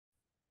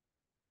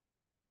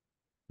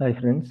Hi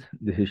friends,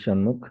 this is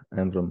Shanmukh. I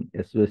am from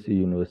SWC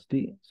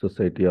University,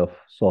 Society of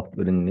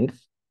Software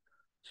Engineers.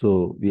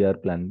 So we are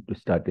planning to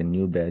start a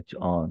new batch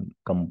on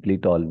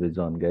Complete Always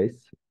On, guys.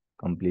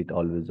 Complete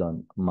Always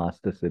On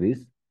Master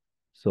Series.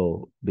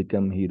 So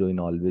become hero in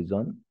Always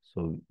On.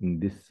 So in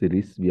this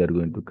series, we are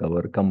going to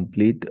cover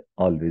Complete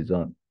Always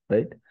On,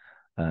 right?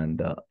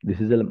 And this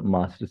is a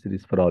master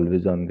series for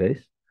Always On,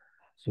 guys.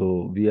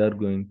 So we are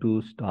going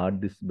to start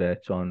this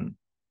batch on.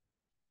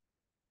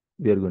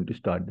 We are going to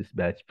start this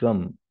batch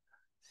from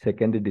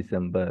 2nd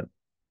December.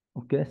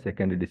 Okay,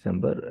 2nd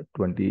December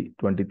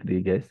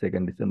 2023, guys.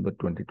 2nd December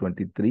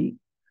 2023.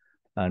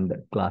 And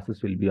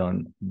classes will be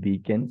on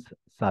weekends,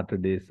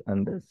 Saturdays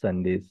and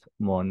Sundays,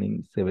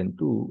 morning 7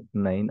 to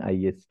 9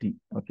 IST.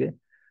 Okay,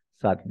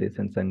 Saturdays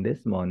and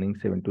Sundays, morning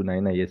 7 to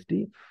 9 IST.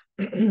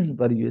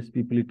 For US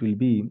people, it will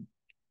be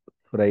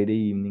Friday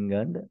evening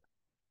and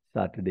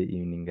Saturday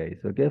evening, guys.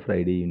 Okay,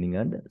 Friday evening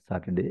and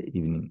Saturday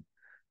evening.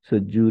 So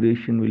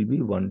duration will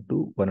be 1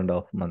 to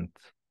 1.5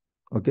 months.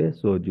 Okay,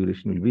 so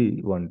duration will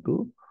be 1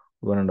 to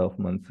 1.5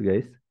 months,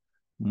 guys.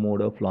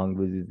 Mode of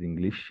language is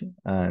English,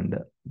 and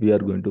we are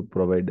going to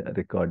provide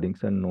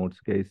recordings and notes,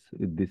 guys,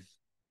 with this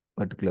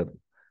particular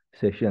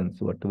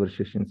sessions. Whatever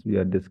sessions we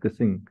are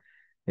discussing,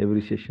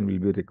 every session will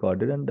be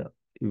recorded, and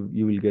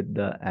you will get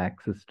the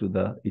access to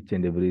the each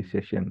and every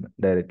session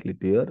directly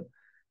to your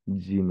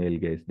Gmail,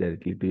 guys,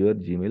 directly to your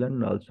Gmail,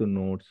 and also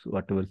notes,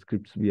 whatever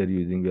scripts we are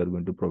using, we are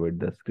going to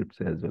provide the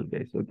scripts as well,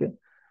 guys. Okay.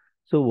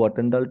 So what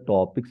and all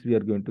topics we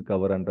are going to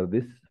cover under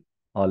this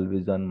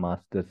Always On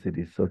Master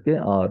Series, okay,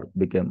 or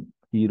become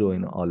hero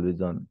in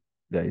Always On,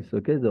 guys.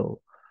 Okay. So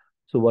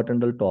what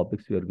and all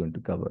topics we are going to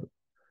cover.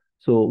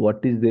 So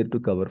what is there to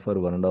cover for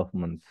 1.5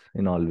 months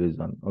in Always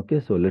On?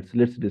 Okay. So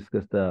let's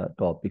discuss the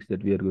topics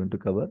that we are going to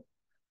cover.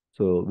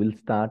 So we'll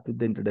start with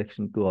the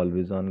introduction to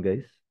Always On,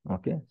 guys.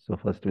 Okay. So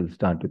first we'll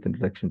start with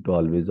introduction to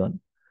Always On.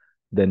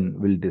 Then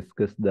we'll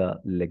discuss the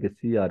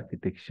legacy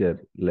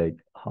architecture, like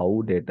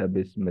how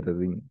database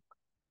mirroring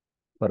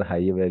for high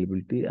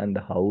availability and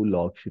how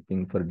log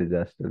shipping for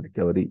disaster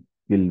recovery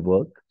will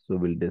work. So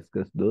we'll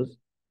discuss those.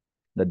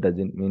 That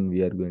doesn't mean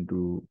we are going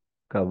to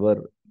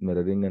cover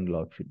mirroring and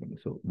log shipping.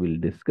 So we'll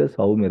discuss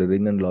how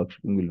mirroring and log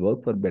shipping will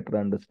work for better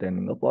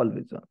understanding of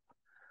Always On,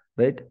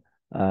 right?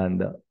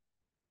 And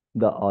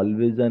the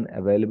Always On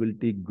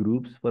availability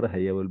groups for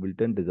high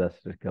availability and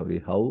disaster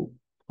recovery. How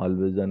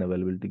Always On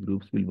availability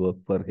groups will work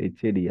for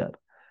HADR,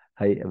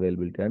 high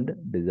availability and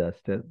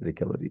disaster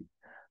recovery.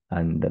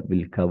 And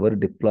we'll cover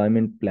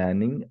deployment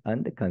planning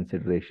and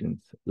considerations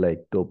like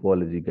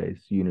topology,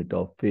 guys, unit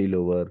of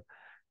failover,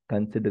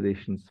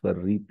 considerations for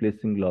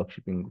replacing log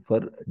shipping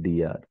for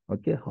DR.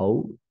 Okay,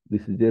 how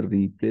this is a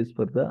replace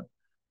for the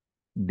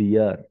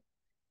DR.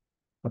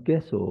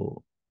 Okay,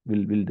 so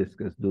we'll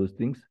discuss those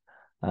things,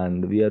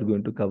 and we are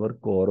going to cover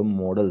quorum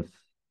models.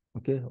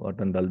 Okay, what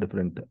and all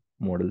different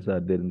models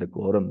are there in the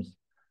quorums,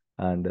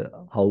 and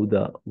how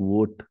the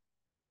vote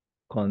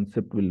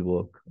concept will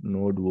work,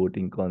 node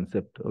voting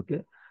concept.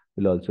 Okay,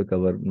 we'll also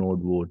cover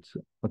node votes.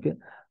 Okay,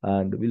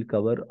 and we'll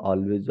cover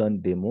Always On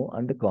demo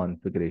and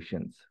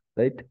configurations,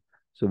 right?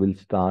 So we'll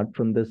start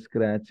from the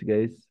scratch,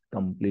 guys,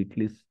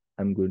 completely.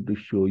 I'm going to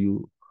show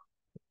you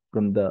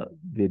from the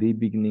very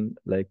beginning,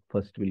 like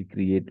first we'll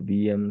create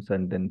VMs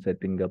and then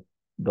setting up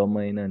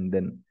domain and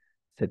then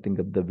setting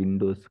up the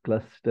Windows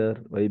cluster.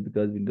 Why?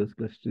 Because Windows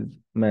cluster is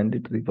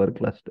mandatory for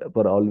cluster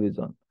for Always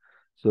On.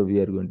 So we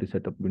are going to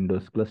set up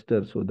Windows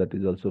cluster. So that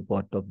is also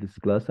part of this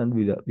class, and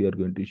we are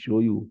going to show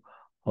you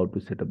how to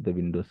set up the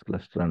Windows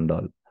cluster and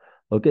all.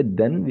 Okay,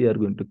 then we are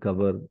going to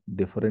cover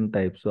different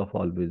types of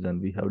Always On.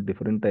 We have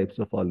different types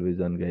of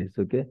Always On, guys.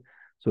 Okay,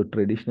 so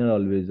traditional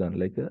Always On,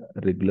 like a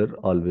regular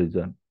Always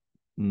On.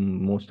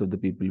 Most of the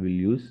people will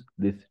use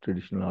this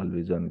traditional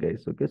Always On,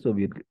 guys. Okay, so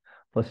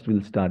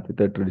we'll start with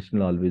a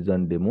traditional Always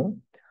On demo,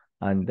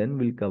 and then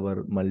we'll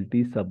cover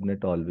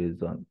multi-subnet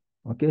Always On.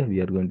 Okay, we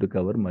are going to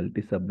cover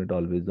multi-subnet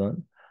Always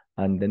On,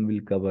 and then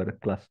we'll cover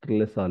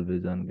clusterless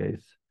Always On,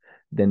 guys.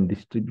 Then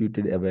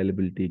distributed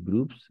availability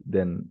groups.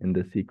 Then in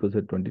the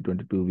SqlServer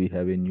 2022, we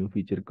have a new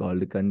feature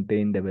called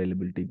contained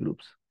availability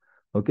groups.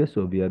 Okay,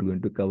 so we are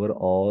going to cover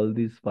all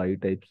these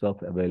 5 types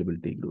of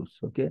availability groups.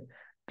 Okay,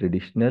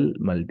 traditional,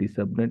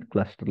 multi-subnet,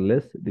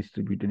 clusterless,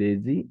 distributed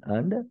AZ,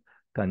 and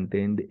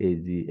contained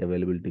AZ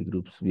availability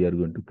groups we are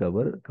going to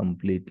cover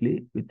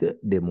completely with the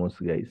demos,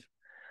 guys.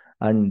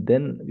 And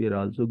then we are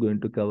also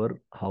going to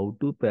cover how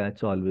to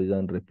patch Always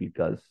On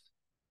replicas.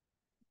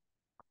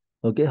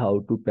 Okay,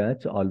 how to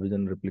patch Always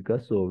On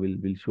replicas. So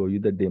we'll show you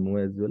the demo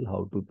as well,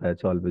 how to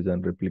patch Always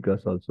On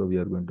replicas also we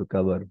are going to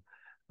cover.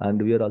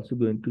 And we are also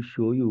going to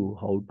show you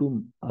how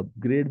to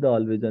upgrade the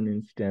Always On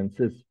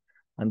instances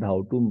and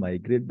how to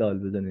migrate the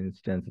Always On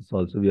instances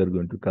also we are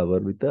going to cover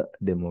with the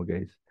demo,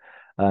 guys.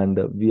 And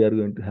we are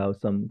going to have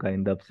some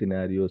kind of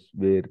scenarios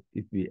where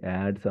if we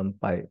add some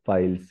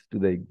files to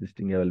the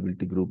existing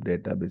availability group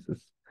databases,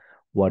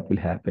 what will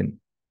happen,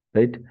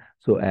 right?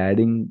 So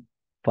adding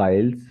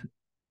files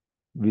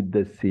with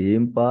the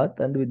same path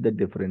and with the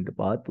different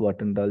path, what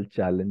and all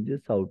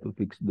challenges, how to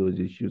fix those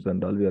issues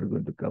and all we are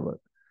going to cover.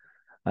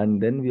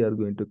 And then we are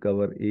going to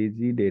cover AZ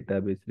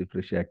database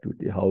refresh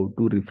activity, how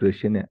to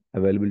refresh an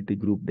availability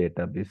group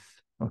database.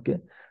 Okay,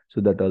 so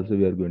that also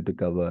we are going to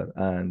cover,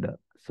 and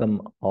some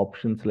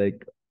options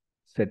like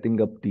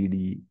setting up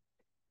TDE.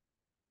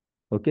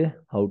 Okay,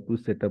 how to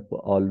set up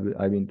how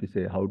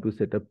to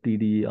set up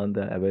TDE on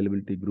the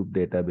availability group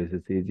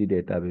databases, AZ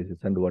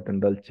databases, and what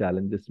and all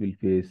challenges we'll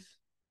face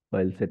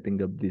while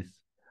setting up this,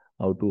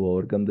 how to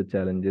overcome the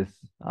challenges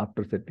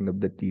after setting up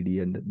the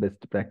TDE, and the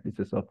best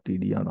practices of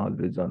TDE on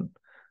always on.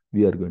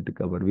 We are going to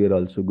cover. We are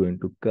also going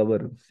to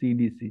cover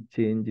CDC,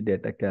 change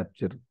data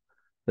capture,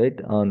 right,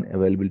 on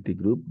availability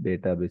group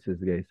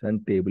databases, guys.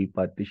 And table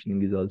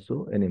partitioning is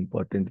also an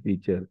important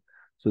feature.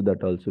 So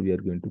that also we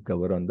are going to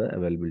cover on the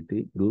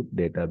availability group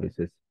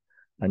databases.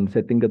 And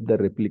setting up the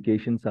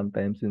replication,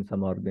 sometimes in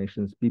some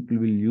organizations, people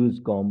will use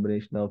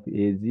combination of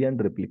AZ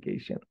and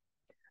replication.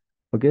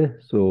 Okay,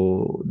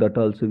 so that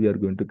also we are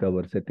going to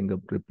cover, setting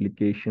up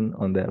replication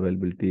on the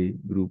availability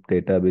group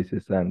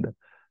databases and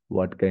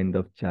what kind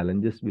of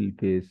challenges we'll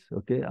face,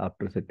 okay,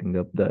 after setting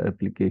up the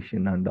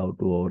application and how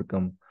to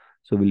overcome.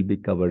 So will be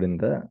covered in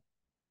the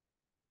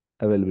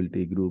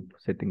availability group,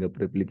 setting up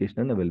replication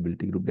and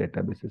availability group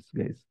databases,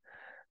 guys.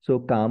 So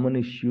common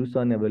issues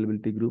on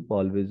availability group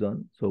always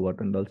on. So what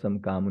and all some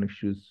common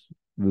issues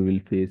we will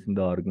face in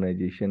the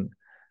organization,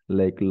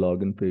 like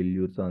login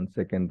failures on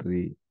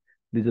secondary.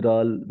 These are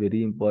all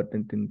very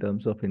important in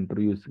terms of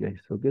interviews,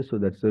 guys. Okay, so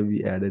that's why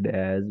we added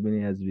as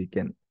many as we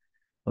can.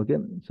 Okay,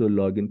 so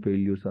login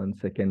failures on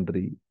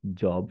secondary,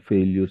 job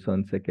failures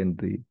on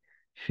secondary,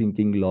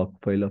 shrinking log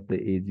file of the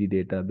AZ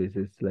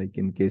databases, like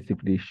in case if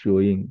it is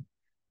showing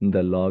in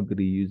the log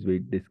reuse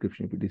weight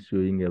description, if it is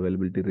showing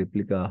availability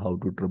replica, how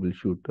to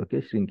troubleshoot,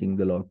 okay, shrinking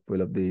the log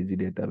file of the AZ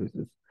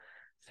databases.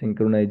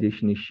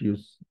 Synchronization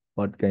issues,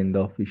 what kind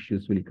of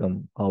issues will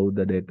come, how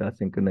the data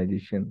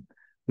synchronization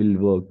will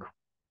work.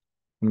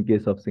 In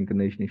case of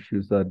synchronization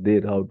issues are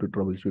there, how to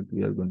troubleshoot,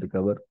 we are going to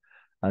cover.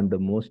 And the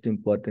most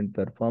important,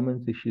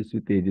 performance issues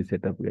with AZ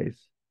setup,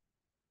 guys.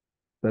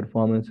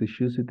 Performance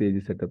issues with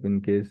AZ setup,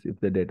 in case if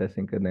the data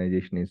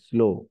synchronization is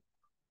slow,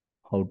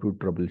 how to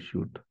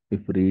troubleshoot. If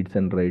reads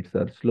and writes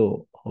are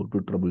slow, how to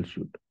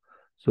troubleshoot.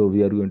 So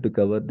we are going to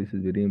cover, this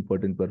is very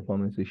important,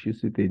 performance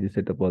issues with AZ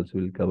setup also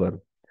will cover.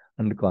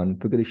 And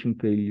configuration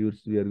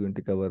failures, we are going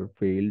to cover,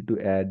 fail to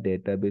add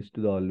database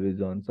to the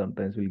always on.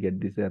 Sometimes we'll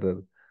get this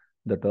error,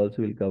 that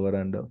also will cover.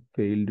 And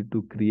failed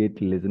to create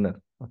listener.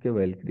 Okay,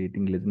 while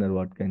creating listener,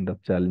 what kind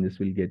of challenges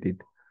will get it?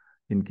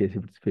 In case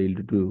if it's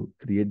failed to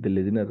create the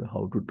listener,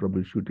 how to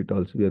troubleshoot it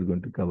also we are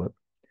going to cover.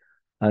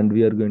 And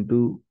we are going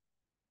to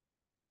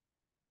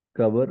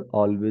cover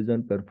always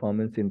on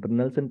performance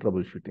internals and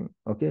troubleshooting.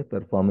 Okay,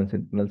 performance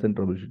internals and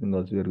troubleshooting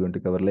also we are going to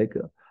cover, like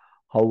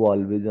how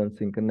always on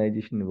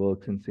synchronization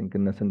works in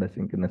synchronous and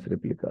asynchronous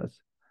replicas.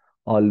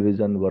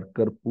 Always on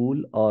worker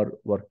pool or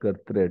worker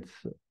threads,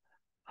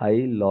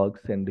 high log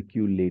send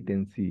queue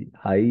latency,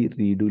 high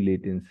redo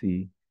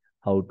latency,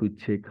 how to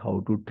check,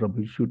 how to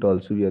troubleshoot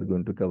also we are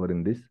going to cover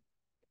in this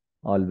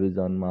always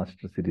on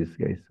master series,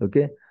 guys.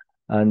 Okay,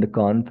 and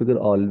configure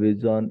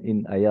always on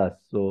in IaaS.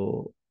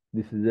 So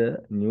this is a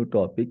new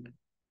topic.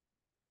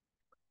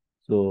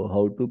 So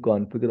how to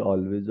configure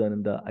always on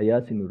in the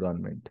IaaS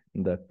environment,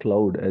 in the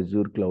cloud,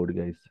 Azure cloud,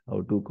 guys.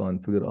 How to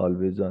configure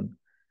always on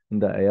in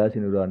the IaaS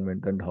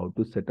environment, and how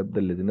to set up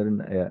the listener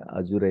in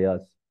Azure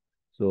IaaS.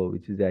 So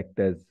which is act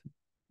as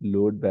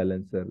load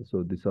balancer.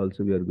 So this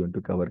also we are going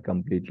to cover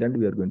completely, and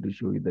we are going to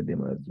show you the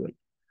demo as well.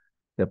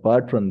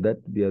 Apart from that,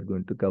 we are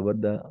going to cover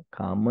the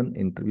common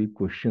interview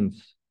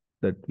questions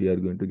that we are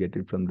going to get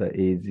it from the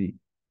AZ.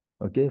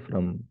 Okay,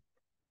 from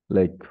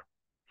like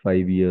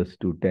 5 years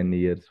to 10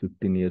 years,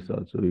 15 years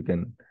also you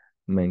can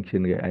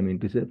mention. I mean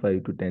to say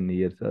 5 to 10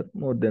 years or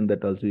more than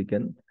that also you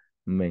can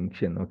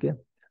mention. Okay,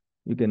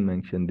 you can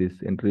mention this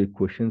interview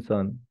questions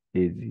on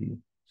AZ.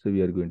 So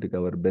we are going to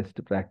cover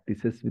best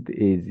practices with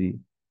AZ.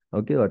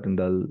 Okay, what and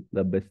all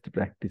the best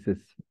practices.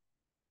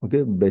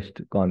 Okay,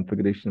 best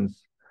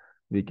configurations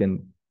we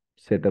can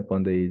set up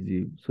on the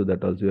AZ. So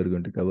that also we are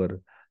going to cover.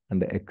 And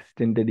the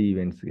extended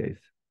events, guys.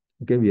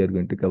 Okay, we are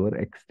going to cover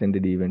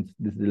extended events.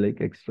 This is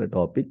like extra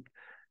topic.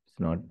 It's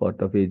not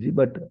part of AZ,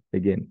 but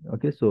again,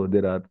 okay, so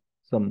there are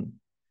some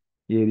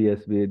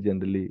areas where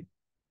generally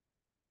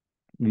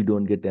we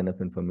don't get enough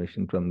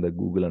information from the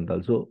Google, and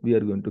also we are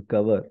going to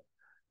cover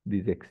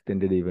these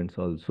extended events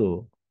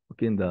also,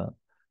 okay,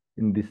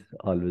 in this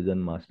always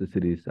on master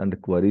series.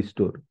 And query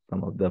store,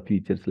 some of the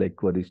features like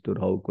query store,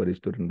 how query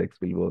store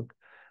index will work.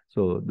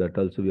 So that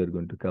also we are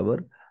going to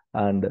cover.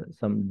 And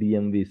some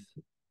DMVs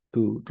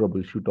to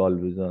troubleshoot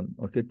always on,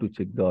 okay, to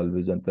check the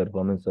always on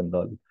performance and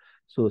all.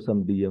 So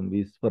some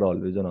DMVs for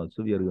always on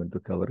also we are going to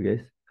cover,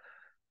 guys.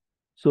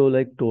 So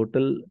like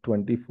total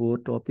 24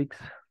 topics,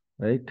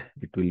 right?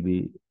 It will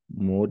be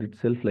more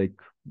itself, like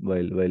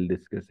while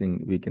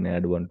discussing, we can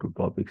add 1 2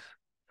 topics.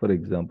 For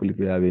example, if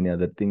you have any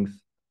other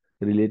things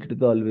related to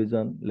the always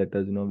on, let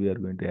us know. We are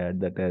going to add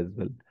that as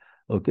well.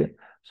 Okay.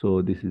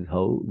 So this is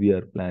how we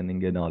are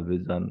planning an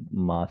always on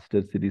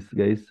master series,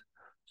 guys.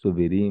 So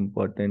very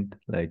important,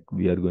 like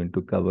we are going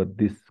to cover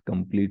this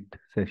complete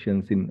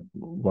sessions in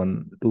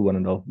 1 to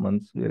 1.5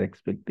 months we are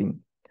expecting.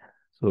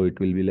 So it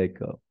will be like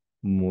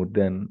more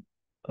than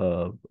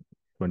uh,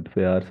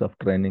 25 hours of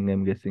training,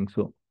 I'm guessing.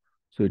 So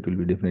it will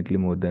be definitely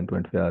more than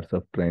 25 hours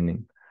of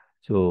training.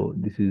 So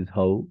this is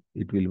how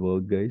it will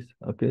work, guys.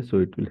 Okay, so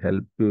it will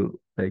help you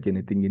like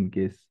anything in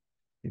case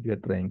if you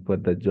are trying for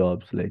the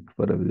jobs like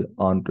for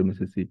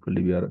on-premises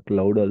equally, we are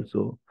cloud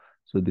also.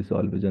 So this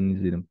always on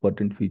is an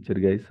important feature,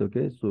 guys.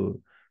 Okay,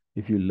 so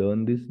if you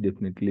learn this,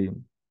 definitely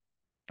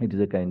it is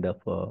a kind of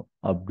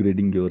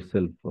upgrading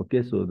yourself.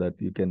 Okay, so that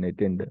you can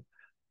attend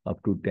up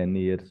to 10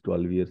 years,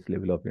 12 years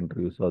level of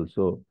interviews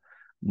also.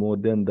 More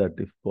than that,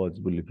 if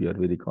possible, if you are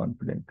very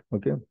confident.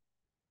 Okay.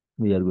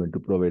 We are going to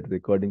provide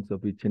recordings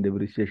of each and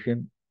every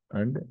session,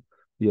 and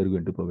we are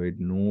going to provide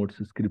notes,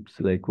 scripts,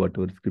 like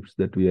whatever scripts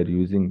that we are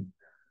using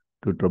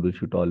to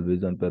troubleshoot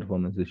always on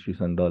performance issues,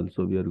 and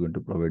also we are going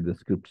to provide the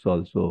scripts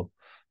also.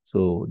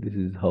 So this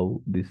is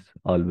how this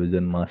always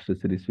on master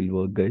series will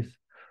work, guys.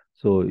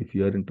 So if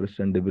you are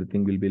interested, and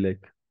everything will be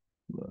like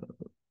uh,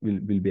 will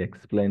be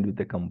explained with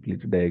the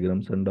complete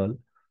diagrams and all.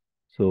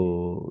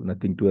 So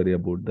nothing to worry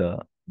about the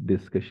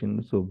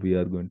discussion. So we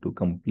are going to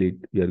complete,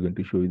 we are going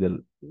to show you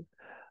the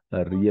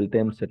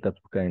real-time setup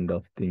kind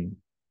of thing.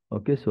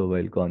 Okay, so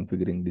while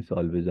configuring this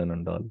always on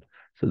and all.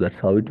 So that's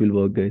how it will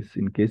work, guys.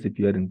 In case if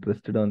you are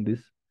interested on this,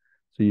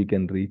 so you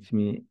can reach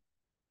me,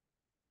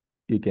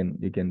 you can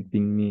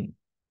ping me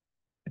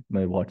at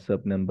my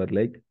WhatsApp number,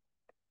 like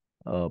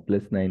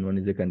 +91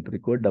 is a country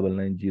code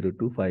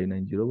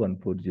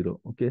 9902590140.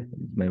 Okay,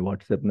 it's my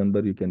WhatsApp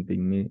number. You can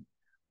ping me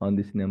on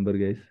this number,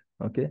 guys.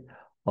 Okay,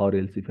 or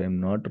else if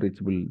I'm not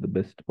reachable, the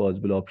best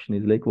possible option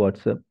is like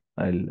WhatsApp.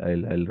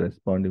 I'll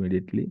respond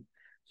immediately.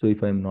 So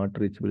if I'm not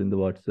reachable in the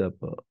WhatsApp,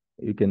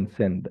 you can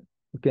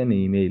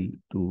email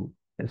to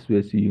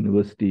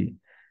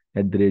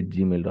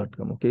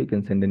svsuniversity@gmail.com. Okay, you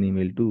can send an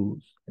email to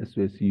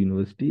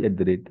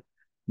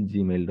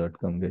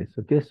svsuniversity@gmail.com, guys.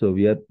 Okay, so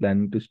we are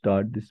planning to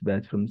start this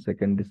batch from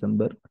 2nd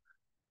December,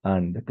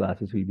 and the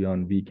classes will be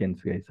on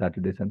weekends, guys,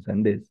 Saturdays and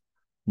Sundays,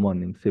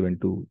 morning 7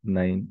 to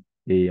 9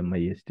 a.m.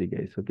 IST,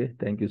 guys. Okay,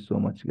 thank you so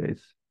much,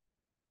 guys.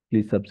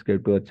 Please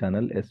subscribe to our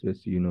channel,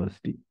 SWS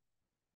University.